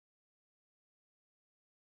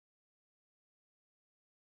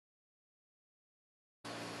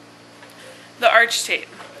arch tape.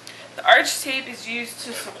 The arch tape is used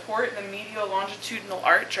to support the medial longitudinal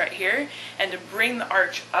arch right here and to bring the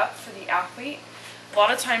arch up for the athlete. A lot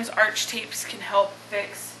of times arch tapes can help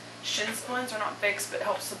fix shin splints, or not fix, but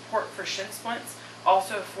help support for shin splints,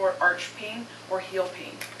 also for arch pain or heel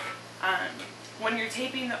pain. When you're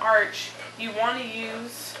taping the arch, you want to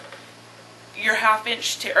use your 1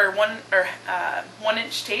 inch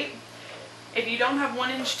tape. If you don't have 1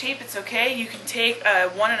 inch tape, it's okay. You can take a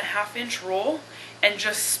 1.5 inch roll and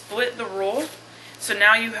just split the roll. So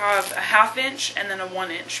now you have a 1/2 inch and then a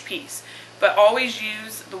 1 inch piece. But always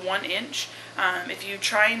use the 1 inch. If you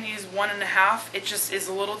try and use 1.5, it just is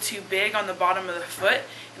a little too big on the bottom of the foot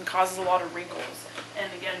and causes a lot of wrinkles.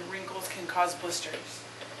 And again, wrinkles can cause blisters.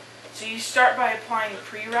 So you start by applying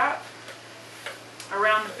pre-wrap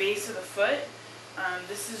around the base of the foot.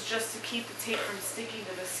 This is just to keep the tape from sticking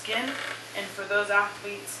to the skin, and for those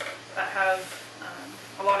athletes that have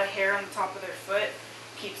a lot of hair on the top of their foot,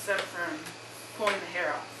 keeps them from pulling the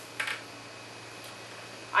hair off.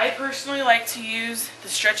 I personally like to use the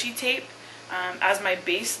stretchy tape as my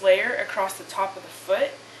base layer across the top of the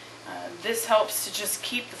foot. This helps to just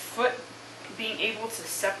keep the foot being able to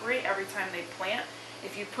separate every time they plant.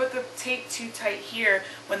 If you put the tape too tight here,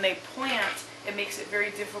 when they plant, it makes it very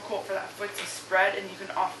difficult for that foot to spread, and you can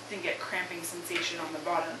often get cramping sensation on the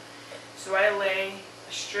bottom. So I lay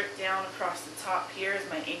a strip down across the top here as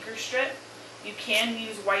my anchor strip. You can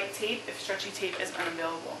use white tape if stretchy tape is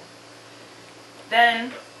unavailable.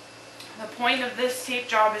 Then the point of this tape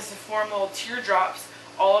job is to form little teardrops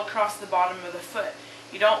all across the bottom of the foot.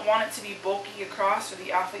 You don't want it to be bulky across, or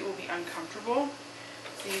the athlete will be uncomfortable.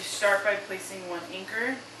 So you start by placing one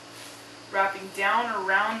anchor, wrapping down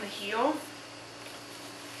around the heel,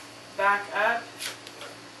 back up,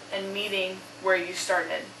 and meeting where you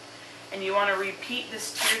started. And you want to repeat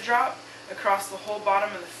this teardrop across the whole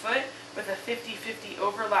bottom of the foot with a 50-50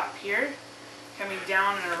 overlap here, coming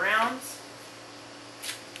down and around,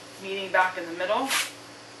 meeting back in the middle,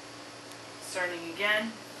 starting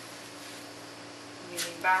again,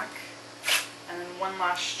 meeting back, and then one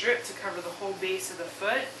last strip to cover the whole base of the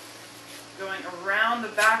foot, going around the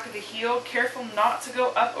back of the heel. Careful not to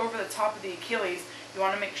go up over the top of the Achilles. You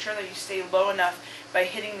want to make sure that you stay low enough. By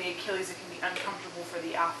hitting the Achilles, it can be uncomfortable for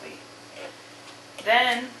the athlete.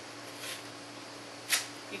 Then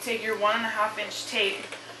you take your 1.5 inch tape,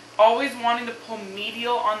 always wanting to pull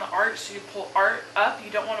medial on the arch, so you pull up, you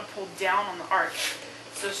don't want to pull down on the arch.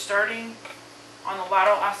 So starting on the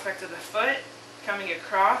lateral aspect of the foot, coming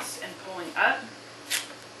across and pulling up,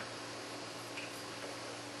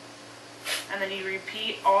 and then you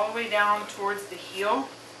repeat all the way down towards the heel,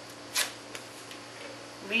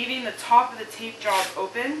 leaving the top of the tape job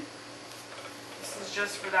open. This is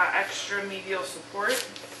just for that extra medial support.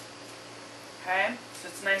 Okay, so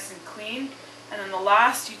it's nice and clean. And then the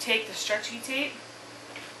last, you take the stretchy tape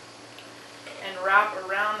and wrap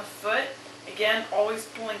around the foot. Again, always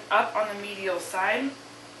pulling up on the medial side,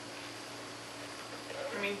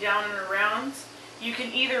 coming down and around. You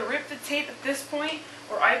can either rip the tape at this point,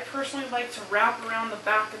 or I personally like to wrap around the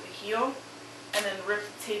back of the heel and then rip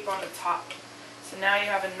the tape on the top. So now you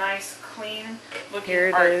have a nice, clean looking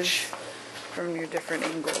arch. Here it is from your different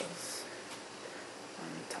angles.